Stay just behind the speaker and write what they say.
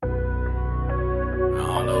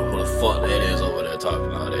don't know who the fuck that is over there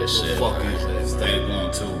talking all that shit. Fuck it. Stay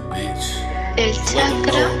going to, bitch. El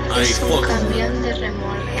chakra es un camión de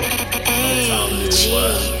remolque.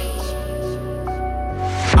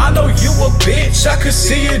 I know you a bitch, I could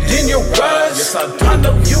see it in your eyes. Yes, I do. I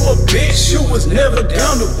know you a bitch, you was never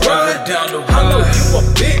down to ride. I know you a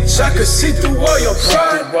bitch, I could see through all your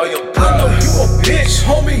pride. I know you a bitch,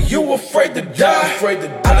 homie, you afraid to die. I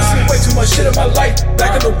done seen way too much shit in my life.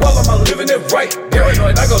 Back in the wall, am I living it right?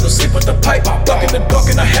 Paranoid, I go to sleep with the pipe. Duck in the dark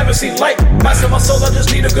and I haven't seen light. Master my soul, I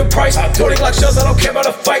just need a good price. 20 like shells, I don't care about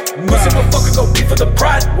a fight. Pussy motherfucker, go beat for the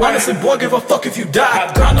pride. Honestly, boy, give a fuck if you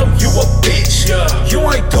die. I know you a bitch, you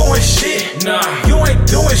ain't doing shit, nah. You ain't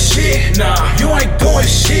doing shit, nah. You ain't doing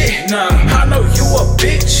shit, nah. I know you a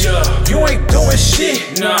bitch, you ain't doing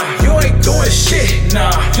shit, nah. You ain't doing shit,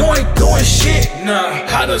 nah. You ain't doing shit, nah.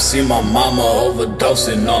 I done seen my mama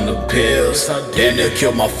overdosing on the pills. Then they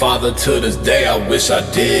killed my father. To this day, I wish I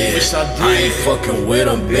did. I ain't fucking with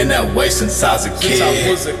him. Been that way since I was a kid.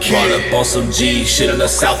 Brought up on some G shit in the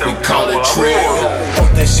South. We call it trill.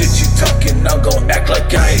 Fuck that shit you talking. I'm gon' act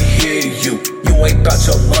like I ain't hear you. You ain't got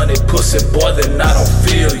your money, pussy boy, then I don't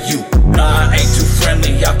feel you. Nah, I ain't too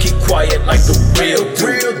friendly, I keep quiet like the real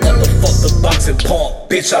dude. Motherfuck the boxing punk,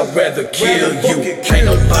 bitch, I'd rather kill you. Ain't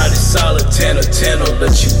nobody solid, 10 or 10 will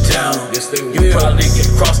let you down. You probably get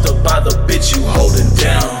crossed up by the bitch you holding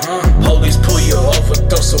down. Police pull you over,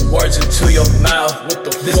 throw some words into your mouth.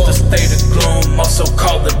 This the state of gloom, also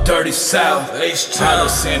called the dirty South. I done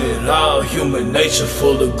seen it all, human nature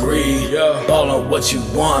full of greed. Ball on what you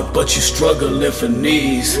want, but you struggling for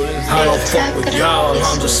needs. I don't fuck with y'all,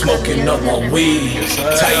 I'm just smoking up my weed.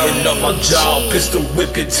 Tighten up my jaw, pistol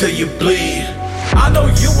whip it till you bleed. I know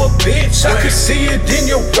you a bitch, I could see it in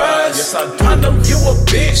your eyes. I know you a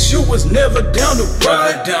bitch, you was never down to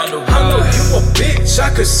ride. I know you a bitch,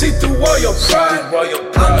 I could see through all your pride.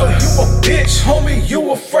 I know you a bitch, homie,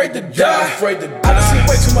 you afraid to die. I done seen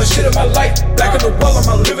way too much shit in my life. Back in the wall, am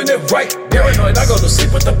I living it right? Paranoid, I go to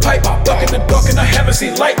sleep with the pipe. Duck in the dark and I haven't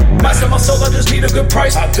seen light. Master my soul, I just need a good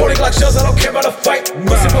price. 20 like shells, I don't care about a fight.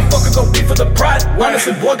 Pussy motherfucker, go beat for the pride.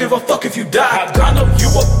 Honestly, boy, give a fuck if you die. I know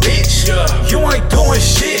you a bitch, you ain't doing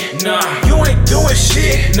shit, nah. You ain't doing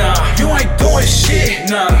shit, nah. You ain't doing shit,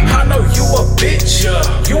 nah. I know you a bitch,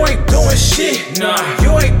 you ain't doing shit, nah.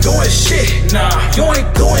 You ain't doing shit, nah. You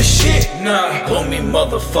ain't doing shit, nah. Gloomy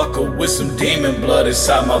motherfucker with some demon blood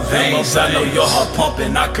inside my veins. I know your heart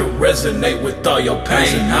pumping, I can resonate with all your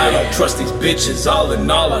pain. I don't trust these bitches, all in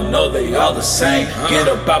all, I know they all the same. Get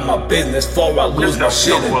about my business before I lose my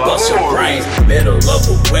shit and bust your brains. Middle of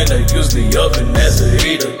a winter, use the oven as a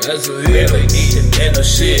heater. Barely eating in the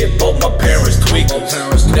shit, both my parents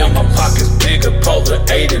tweakers. Now my pockets bigger, polar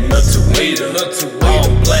 8 and a 2-liter. All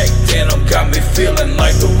black denim got me feeling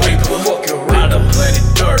like the Reaper. Out of plenty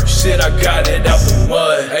dirt, shit, I got it out the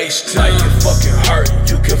mud. Now you fucking hurt,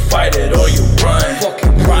 you can fight it or you run.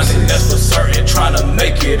 Grinding, that's for certain, trying to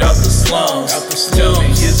make it out the slums. Tell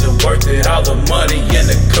me, is it worth it, all the money and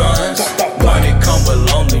the guns? Money come with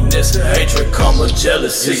loneliness and hatred come with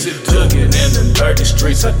jealousy. Jugging in the dirty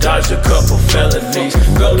streets, I dodged a couple felonies.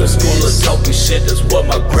 Go to school or talking shit, that's what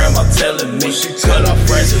my grandma telling me.